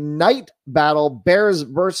Sunday night battle. Bears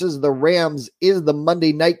versus the Rams is the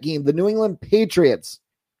Monday night game. The New England Patriots,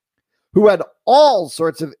 who had all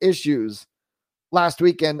sorts of issues last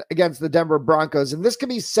weekend against the Denver Broncos. And this can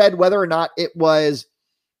be said whether or not it was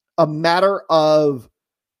a matter of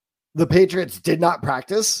the Patriots did not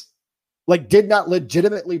practice, did not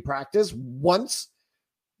legitimately practice once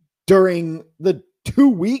during the 2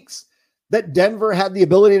 weeks that Denver had the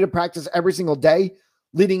ability to practice every single day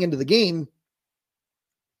leading into the game.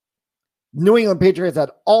 New England Patriots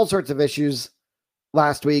had all sorts of issues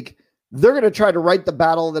last week. They're going to try to right the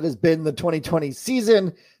battle that has been the 2020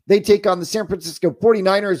 season. They take on the San Francisco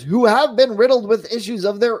 49ers, who have been riddled with issues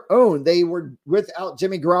of their own. They were without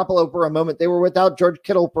Jimmy Garoppolo for a moment. They were without George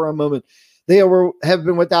Kittle for a moment. They have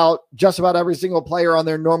been without just about every single player on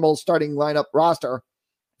their normal starting lineup roster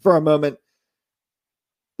for a moment.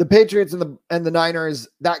 The Patriots and the Niners,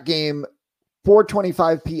 that game,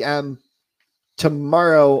 4:25 p.m.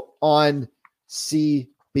 tomorrow on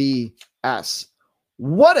CBS.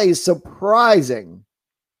 What a surprising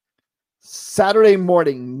Saturday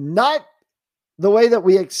morning. Not the way that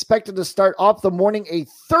we expected to start off the morning. A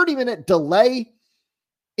 30-minute delay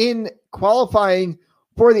in qualifying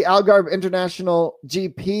for the Algarve International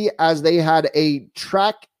GP as they had a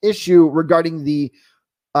track issue regarding the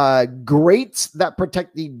grates that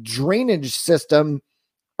protect the drainage system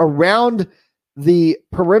around the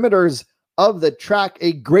perimeters of the track.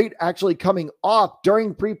 A grate actually coming off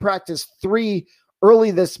during pre-practice 3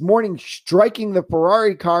 early this morning, striking the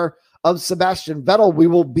Ferrari car of Sebastian Vettel. We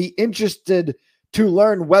will be interested to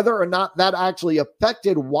learn whether or not that actually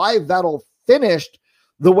affected why Vettel finished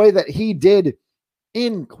the way that he did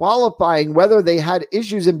in qualifying, whether they had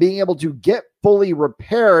issues in being able to get fully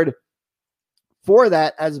repaired for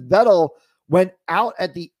that, as Vettel went out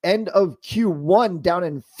at the end of Q1 down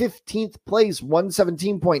in 15th place,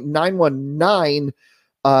 117.919,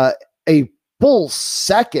 a full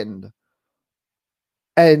second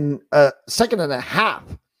and a second and a half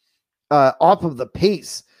off of the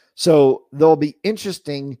pace. So they'll be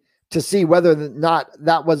interesting to see whether or not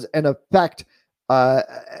that was an effect.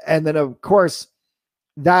 And then, of course,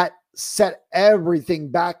 that set everything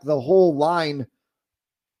back, the whole line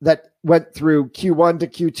that went through Q1 to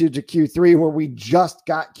Q2 to Q3, where we just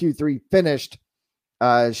got Q3 finished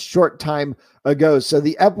a short time ago. So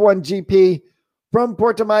the F1 GP from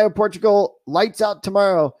Portimao, Portugal, lights out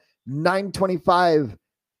tomorrow, 9:10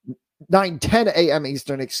 a.m.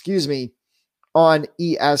 Eastern, on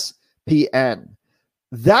ESPN.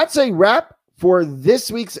 That's a wrap for this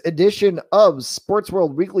week's edition of Sports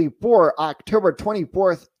World Weekly for October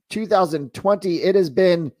 24th, 2020. It has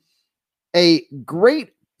been a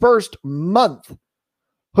great first month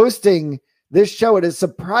hosting this show. It is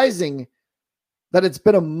surprising that it's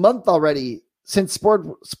been a month already since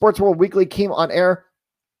Sports World Weekly came on air.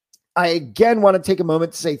 I again want to take a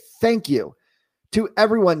moment to say thank you to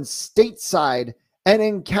everyone stateside and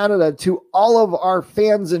in Canada, to all of our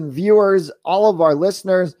fans and viewers, all of our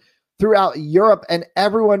listeners throughout Europe, and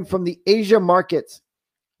everyone from the Asia markets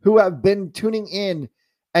who have been tuning in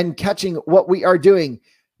and catching what we are doing.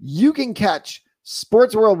 You can catch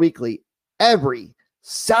Sports World Weekly every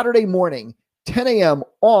Saturday morning, 10 a.m.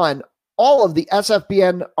 on all of the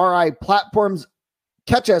SFBN RI platforms.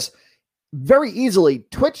 Catch us very easily,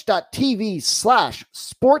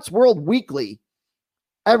 twitch.tv/sportsworldweekly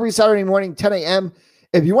every Saturday morning, 10 a.m.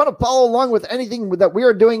 If you want to follow along with anything that we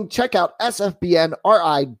are doing, check out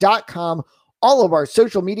sfbnri.com. All of our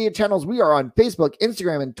social media channels. We are on Facebook,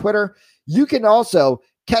 Instagram, and Twitter. You can also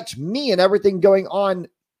catch me and everything going on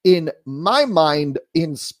in my mind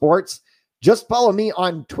in sports. Just follow me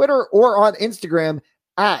on Twitter or on Instagram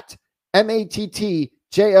at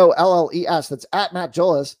MATTJOLLES. That's at Matt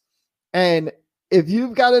Jolis. And if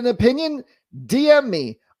you've got an opinion, DM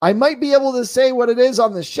me. I might be able to say what it is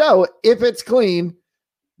on the show. If it's clean,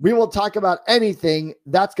 we will talk about anything.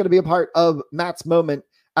 That's going to be a part of Matt's moment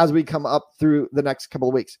as we come up through the next couple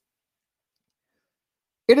of weeks.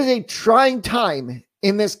 It is a trying time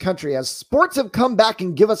in this country as sports have come back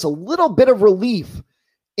and give us a little bit of relief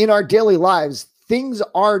in our daily lives. Things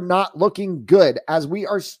are not looking good as we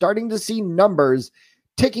are starting to see numbers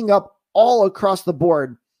ticking up all across the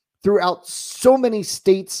board throughout so many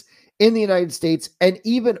states in the United States and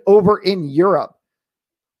even over in Europe.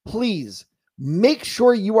 Please make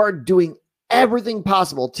sure you are doing everything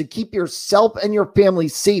possible to keep yourself and your family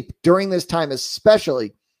safe during this time,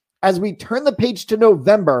 especially as we turn the page to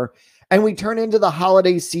November and we turn into the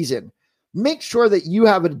holiday season. Make sure that you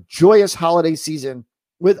have a joyous holiday season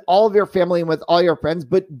with all of your family and with all your friends,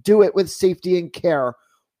 but do it with safety and care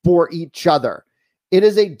for each other. It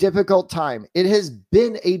is a difficult time. It has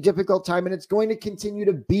been a difficult time, and it's going to continue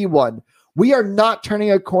to be one. We are not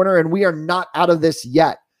turning a corner, and we are not out of this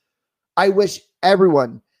yet. I wish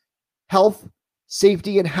everyone health,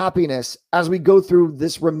 safety, and happiness as we go through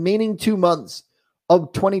this remaining 2 months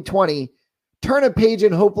of 2020. Turn a page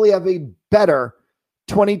and hopefully have a better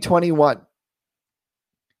 2021.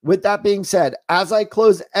 With that being said, as I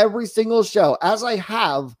close every single show, as I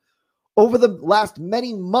have over the last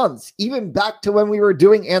many months, even back to when we were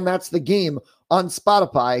doing And That's the Game on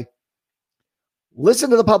Spotify, listen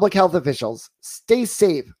to the public health officials. Stay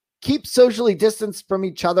safe. Keep socially distanced from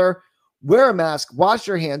each other. Wear a mask. Wash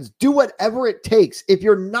your hands. Do whatever it takes. If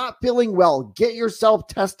you're not feeling well, get yourself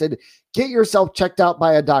tested. Get yourself checked out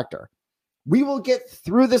by a doctor. We will get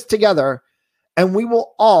through this together, and we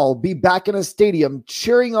will all be back in a stadium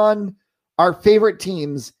cheering on our favorite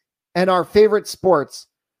teams and our favorite sports,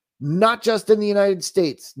 not just in the United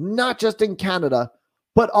States, not just in Canada,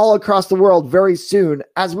 but all across the world very soon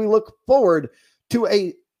as we look forward to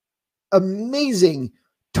a amazing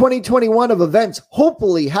 2021 of events,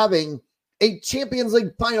 hopefully having a Champions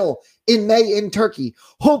League final in May in Turkey,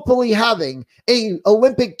 hopefully having a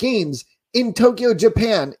Olympic Games in Tokyo,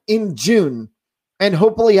 Japan in June, and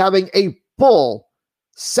hopefully having a full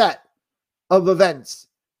set of events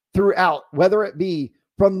throughout, whether it be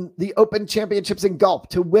from the Open Championships in golf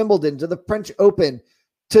to Wimbledon to the French Open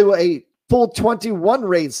to a full 21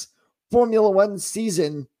 race Formula One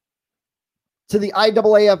season to the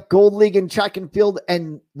IAAF Gold League in track and field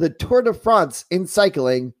and the Tour de France in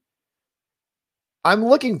cycling. I'm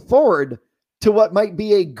looking forward to what might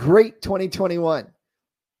be a great 2021.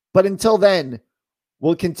 But until then,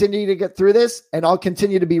 we'll continue to get through this, and I'll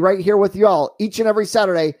continue to be right here with you all each and every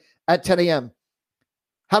Saturday at 10 a.m.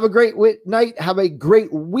 Have a great night. Have a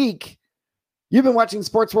great week. You've been watching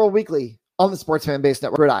Sports World Weekly on the Sports Fan Base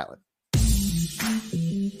Network, Rhode Island.